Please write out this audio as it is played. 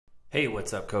Hey,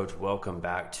 what's up, coach? Welcome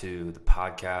back to the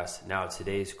podcast. Now,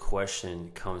 today's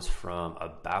question comes from a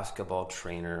basketball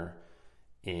trainer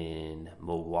in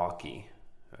Milwaukee,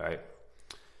 right?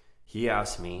 He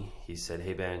asked me, he said,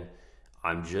 "Hey, Ben,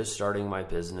 I'm just starting my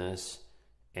business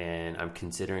and I'm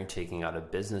considering taking out a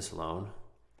business loan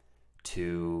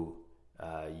to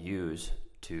use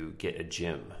to get a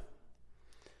gym."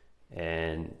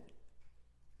 And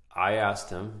I asked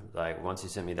him, like, once he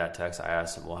sent me that text, I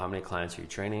asked him, "Well, how many clients are you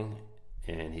training?"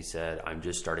 And he said, "I'm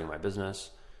just starting my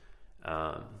business."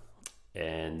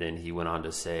 And then he went on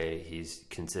to say he's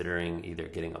considering either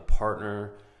getting a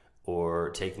partner or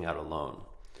taking out a loan.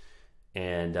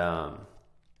 And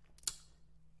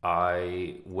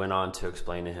I went on to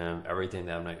explain to him everything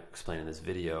that I'm going to explain in this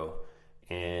video.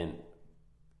 And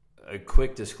a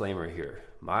quick disclaimer here.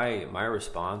 My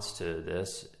response to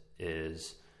this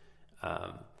is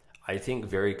I think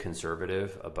very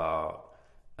conservative about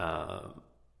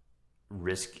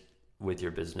risk with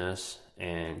your business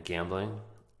and gambling.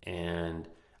 And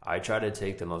I try to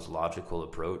take the most logical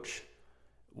approach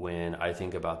when I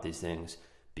think about these things,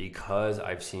 because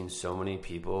I've seen so many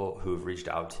people who've reached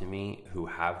out to me who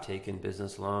have taken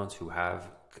business loans, who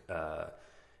have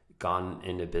gone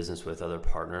into business with other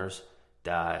partners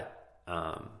that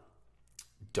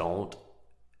don't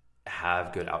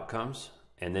have good outcomes.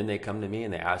 And then they come to me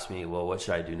and they ask me, "Well, what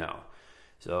should I do now?"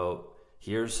 So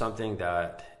here's something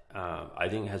that I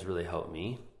think has really helped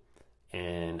me.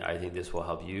 And I think this will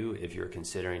help you if you're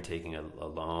considering taking a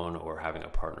loan or having a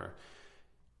partner.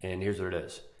 And here's what it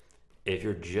is. If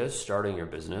you're just starting your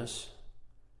business,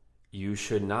 you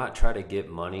should not try to get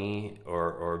money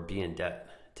or be in debt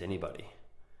to anybody.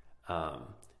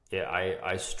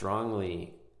 I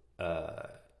strongly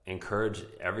encourage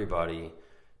everybody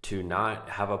to not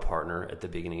have a partner at the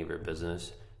beginning of your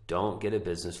business. Don't get a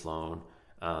business loan.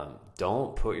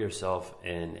 Don't put yourself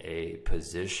in a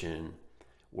position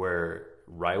where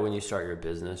right when you start your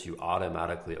business, you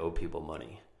automatically owe people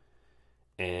money.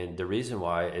 And the reason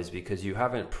why is because you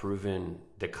haven't proven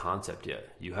the concept yet.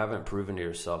 You haven't proven to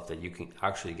yourself that you can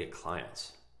actually get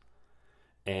clients.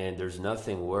 And there's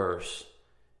nothing worse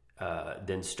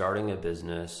than starting a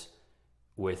business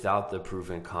without the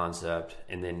proven concept,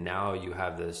 and then now you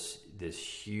have this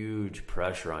huge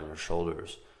pressure on your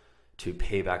shoulders to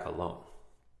pay back a loan.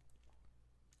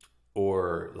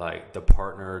 Or like the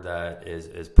partner that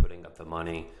is putting up the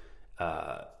money,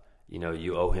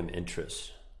 you owe him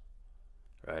interest,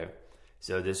 right?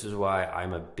 So this is why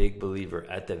I'm a big believer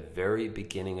at the very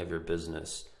beginning of your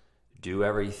business, do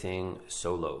everything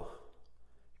solo.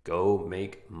 Go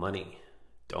make money.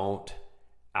 Don't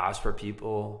ask for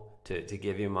people to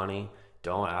give you money.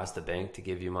 Don't ask the bank to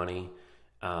give you money.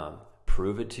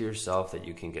 Prove it to yourself that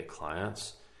you can get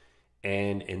clients.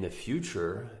 And in the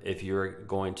future, if you're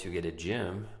going to get a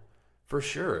gym, for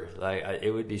sure,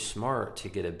 it would be smart to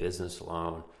get a business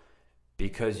loan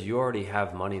because you already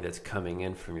have money that's coming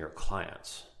in from your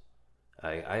clients.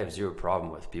 I have zero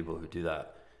problem with people who do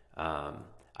that.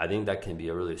 I think that can be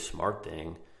a really smart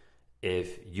thing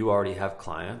if you already have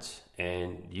clients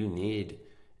and you need,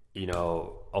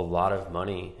 a lot of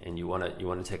money and you want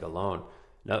to take a loan.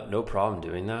 No problem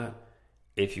doing that.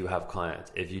 If you have clients.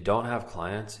 If you don't have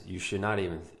clients,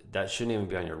 that shouldn't even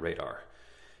be on your radar.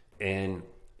 And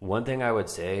one thing I would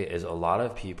say is a lot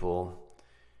of people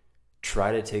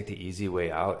try to take the easy way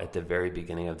out at the very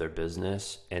beginning of their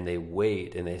business, and they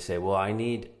wait and they say, "Well, I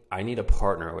need a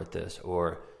partner with this,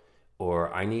 or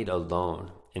I need a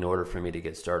loan in order for me to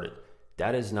get started."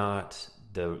 That is not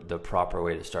the proper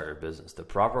way to start your business. The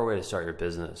proper way to start your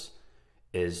business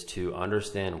is to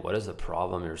understand what is the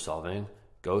problem you're solving.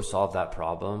 Go solve that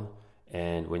problem.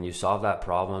 And when you solve that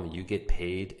problem, you get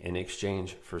paid in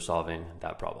exchange for solving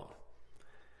that problem.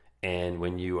 And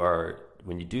when you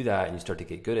do that and you start to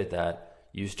get good at that,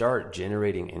 you start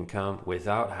generating income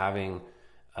without having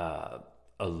a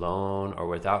loan or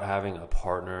without having a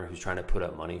partner who's trying to put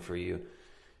up money for you.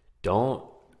 Don't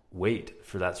wait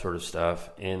for that sort of stuff.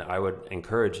 And I would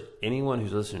encourage anyone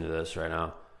who's listening to this right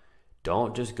now,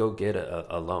 don't just go get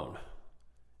a loan.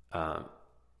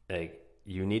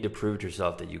 You need to prove to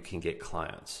yourself that you can get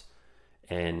clients.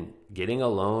 And getting a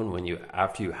loan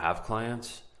after you have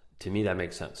clients, to me, that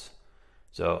makes sense.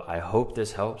 So I hope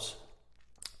this helps.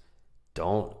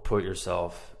 Don't put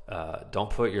yourself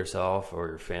or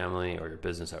your family or your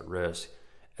business at risk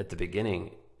at the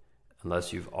beginning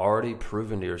unless you've already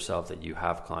proven to yourself that you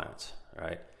have clients,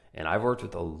 right? And I've worked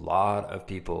with a lot of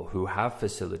people who have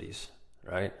facilities,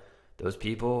 right? Those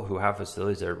people who have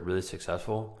facilities that are really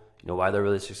successful. You know why they're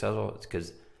really successful? It's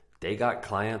because they got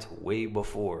clients way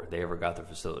before they ever got their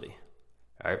facility.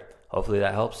 All right. Hopefully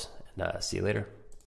that helps, and see you later.